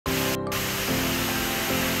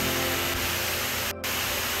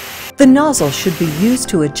The nozzle should be used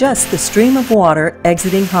to adjust the stream of water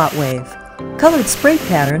exiting HotWave. Colored spray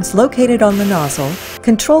patterns located on the nozzle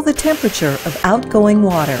control the temperature of outgoing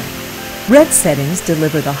water. Red settings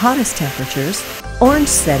deliver the hottest temperatures, orange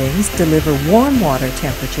settings deliver warm water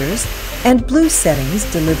temperatures, and blue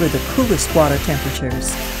settings deliver the coolest water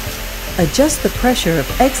temperatures. Adjust the pressure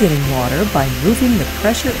of exiting water by moving the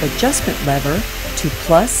pressure adjustment lever to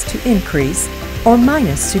plus to increase or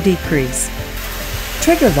minus to decrease.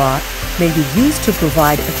 Trigger lock may be used to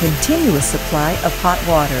provide a continuous supply of hot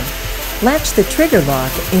water. Latch the trigger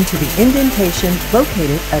lock into the indentation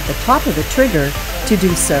located at the top of the trigger to do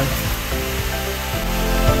so.